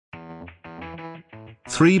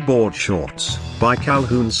3 board shorts, by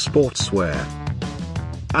Calhoun Sportswear.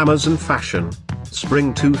 Amazon Fashion,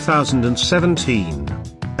 Spring 2017.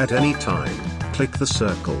 At any time, click the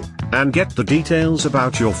circle, and get the details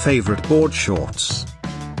about your favorite board shorts.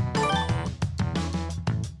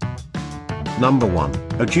 Number 1,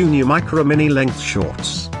 a Junior Micro Mini Length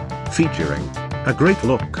Shorts. Featuring a great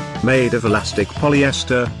look, made of elastic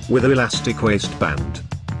polyester, with an elastic waistband.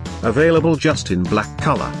 Available just in black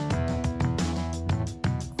color.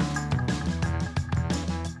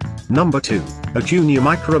 Number 2, a Junior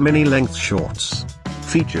Micro Mini Length Shorts.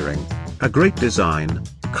 Featuring a great design,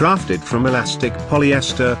 crafted from elastic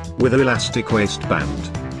polyester, with an elastic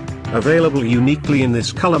waistband. Available uniquely in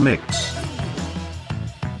this color mix.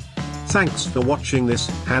 Thanks for watching this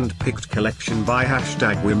hand-picked collection by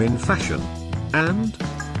 #WomenFashion. And,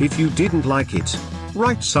 if you didn't like it,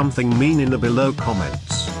 write something mean in the below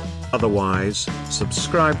comments. Otherwise,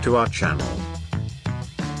 subscribe to our channel.